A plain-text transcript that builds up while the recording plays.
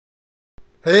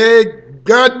Hey,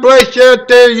 God bless you out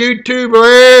there, YouTube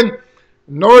land,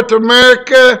 North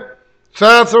America,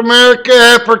 South America,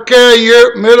 Africa,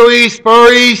 Europe, Middle East,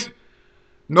 Far East.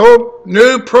 No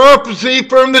new prophecy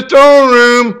from the throne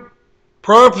room.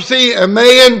 Prophecy, a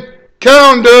Mayan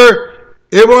calendar.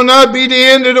 It will not be the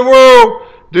end of the world.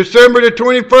 December the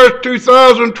 21st,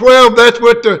 2012. That's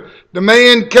what the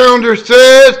Mayan calendar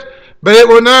says. But it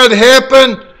will not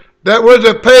happen. That was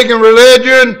a pagan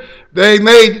religion. They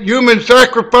made human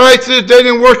sacrifices. They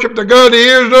didn't worship the God of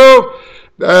Israel.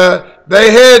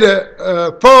 They had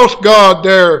a false God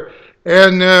there.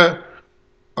 And I'm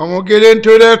going to get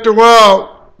into it after a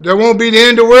while. There won't be the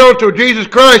end of the world till Jesus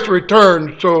Christ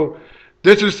returns. So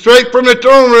this is straight from the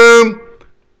throne room.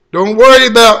 Don't worry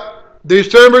about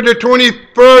December the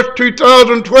 21st,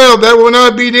 2012. That will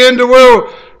not be the end of the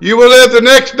world. You will live the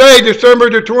next day, December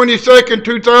the 22nd,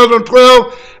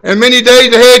 2012, and many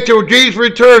days ahead till Jesus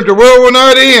returns. The world will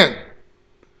not end.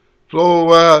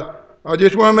 So I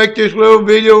just want to make this little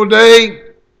video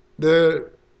today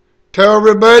to tell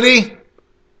everybody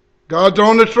God's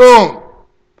on the throne.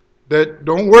 That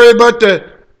don't worry about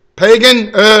the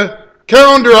pagan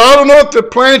calendar. I don't know if the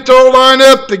planets all line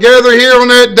up together here on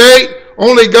that date.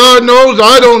 Only God knows.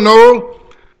 I don't know.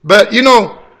 But, you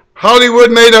know, Hollywood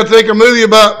made, I think, a movie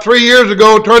about 3 years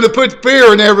ago trying to put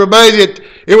fear in everybody that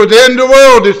it was the end of the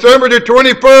world, December the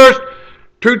 21st,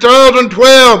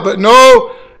 2012. But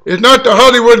no, it's not the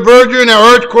Hollywood version. There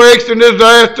are earthquakes and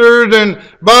disasters and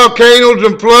volcanoes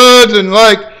and floods and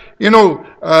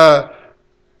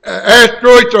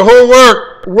asteroids, the whole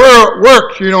world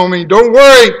works, you know what I mean? Don't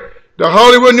worry. The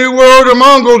Hollywood New World or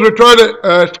Mongols will try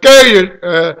to scare you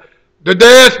to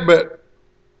death, but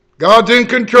God's in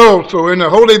control. So in the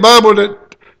Holy Bible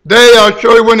today, I'll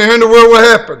show you when the end of the world will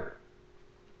happen.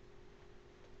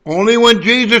 Only when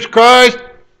Jesus Christ,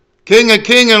 King of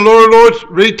Kings and Lord of Lords,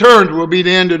 returns will be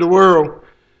the end of the world.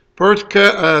 1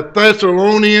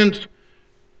 Thessalonians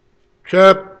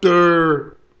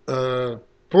chapter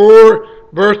 4,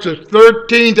 verses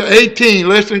 13 to 18.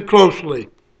 Listen closely.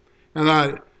 And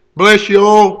I bless you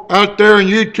all out there in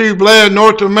YouTube land,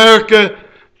 North America,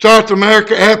 South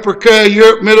America, Africa,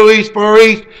 Europe, Middle East, Far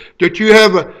East, that you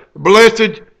have a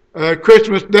blessed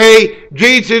Christmas day.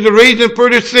 Jesus is the reason for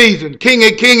the season. King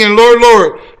of Kings and Lord of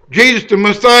Lords. Jesus the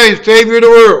Messiah and Savior of the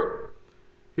world.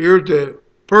 Here's the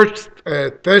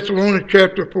 1 Thessalonians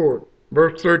chapter 4,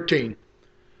 verse 13.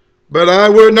 But I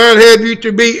would not have you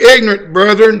to be ignorant,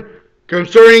 brethren,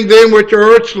 concerning them which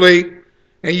are asleep,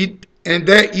 and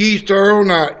that ye sorrow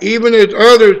not, even as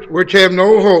others which have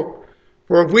no hope.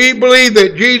 For if we believe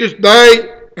that Jesus died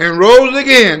and rose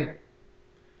again,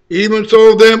 even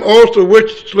so them also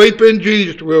which sleep in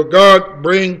Jesus will God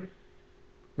bring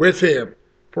with him.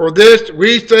 For this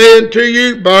we say unto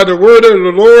you by the word of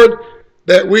the Lord,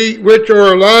 that we which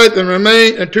are alive and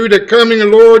remain unto the coming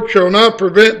of the Lord shall not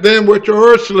prevent them which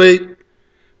are asleep.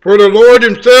 For the Lord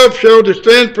himself shall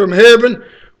descend from heaven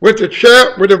with a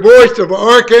shout, with the voice of an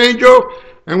archangel,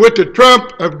 and with the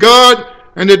trump of God,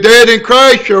 and the dead in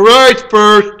Christ shall rise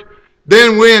first.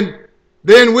 Then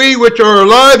we which are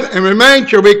alive and remain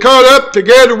shall be caught up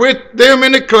together with them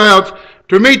in the clouds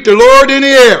to meet the Lord in the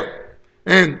air.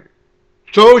 And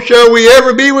so shall we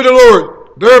ever be with the Lord.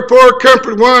 Therefore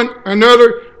comfort one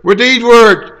another with these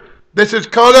words. This is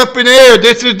caught up in the air.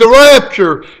 This is the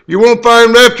rapture. You won't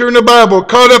find rapture in the Bible.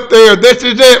 Caught up there. This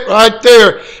is it right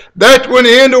there. That's when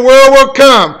the end of the world will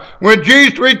come. When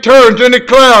Jesus returns in the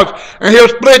clouds and he'll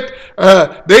split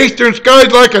the eastern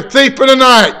skies like a thief in the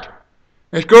night.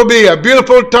 It's going to be a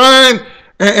beautiful time.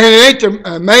 And it ain't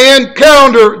the Mayan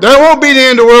calendar. That won't be the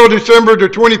end of the world December the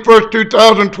 21st,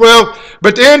 2012.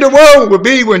 But the end of the world will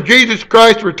be when Jesus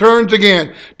Christ returns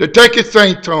again to take his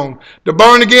saints home. The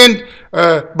born-again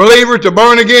believers, the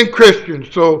born-again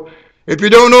Christians. So if you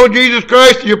don't know Jesus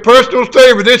Christ, your personal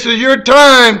Savior, this is your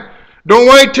time. Don't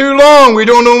wait too long. We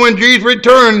don't know when Jesus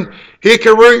returns. He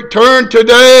can return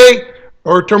today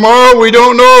or tomorrow. We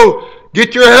don't know.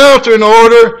 Get your house in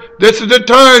order. This is the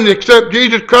time to accept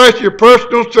Jesus Christ, your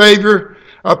personal Savior.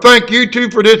 I thank you two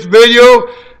for this video.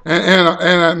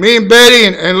 And me and Betty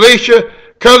and Alicia,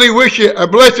 Cully, wish you a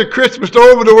blessed Christmas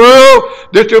over the world.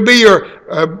 This will be your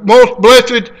most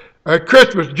blessed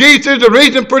Christmas. Jesus is the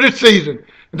reason for the season.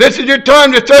 This is your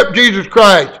time to accept Jesus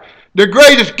Christ, the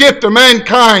greatest gift of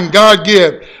mankind God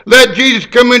gives. Let Jesus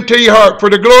come into your heart, for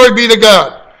the glory be to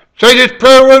God. Say this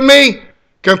prayer with me.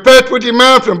 Confess with your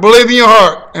mouth and believe in your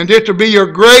heart. And this will be your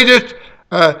greatest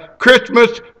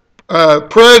Christmas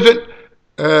present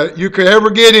you could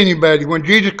ever get anybody when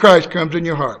Jesus Christ comes in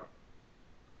your heart.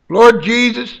 Lord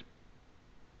Jesus,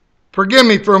 forgive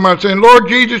me for my sin. Lord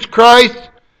Jesus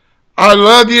Christ, I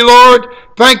love you, Lord.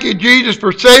 Thank you, Jesus,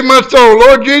 for saving my soul.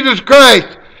 Lord Jesus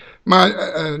Christ,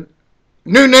 my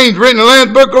new name's written in the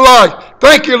Lamb's Book of Life.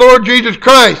 Thank you, Lord Jesus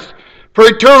Christ, for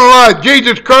eternal life.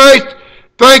 Jesus Christ,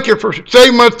 thank you for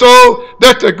saving my soul.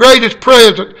 That's the greatest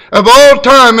present of all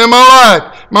time in my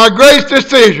life. My greatest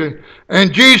decision.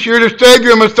 And Jesus, you're the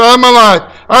Savior and Messiah of my life.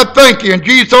 I thank you in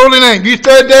Jesus' holy name. You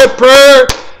said that prayer.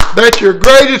 That's your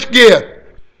greatest gift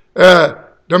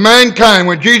to mankind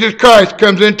when Jesus Christ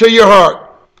comes into your heart.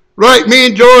 Right, me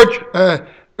and George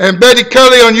and Betty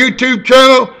Kelly on YouTube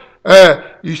channel.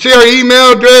 You see our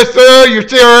email address there. You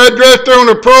see our address there on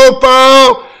the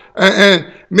profile.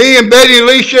 And me and Betty and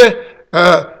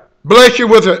Alicia bless you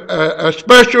with a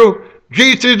special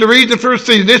Jesus is the reason for the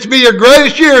season. This will be your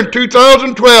greatest year in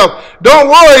 2012. Don't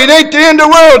worry, it ain't the end of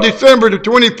the world, December the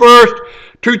 21st,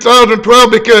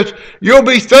 2012, because you'll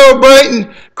be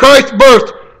celebrating Christ's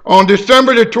birth on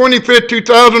December the 25th,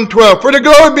 2012. For the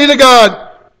glory be to God.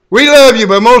 We love you,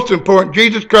 but most important,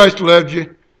 Jesus Christ loves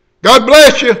you. God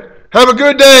bless you. Have a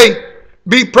good day.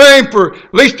 Be praying for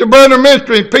Lisa Brother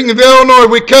Ministry in Pinckneyville, Illinois.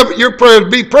 We covet your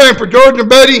prayers. Be praying for George and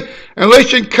Betty and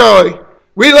Lisa and Kelly.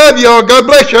 We love y'all. God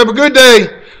bless you. Have a good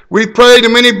day. We pray the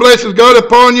many blessings God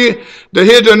upon you, that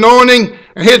His anointing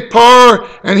and His power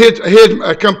and His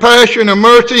compassion and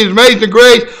mercy, His amazing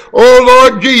grace. Oh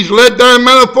Lord Jesus, let Thy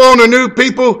manifest on the new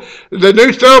people, the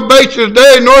new salvation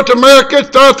today in North America,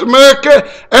 South America,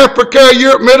 Africa,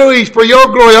 Europe, Middle East, for your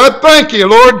glory. I thank you,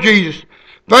 Lord Jesus.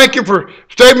 Thank you for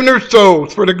saving their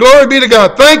souls. For the glory be to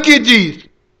God. Thank you, Jesus.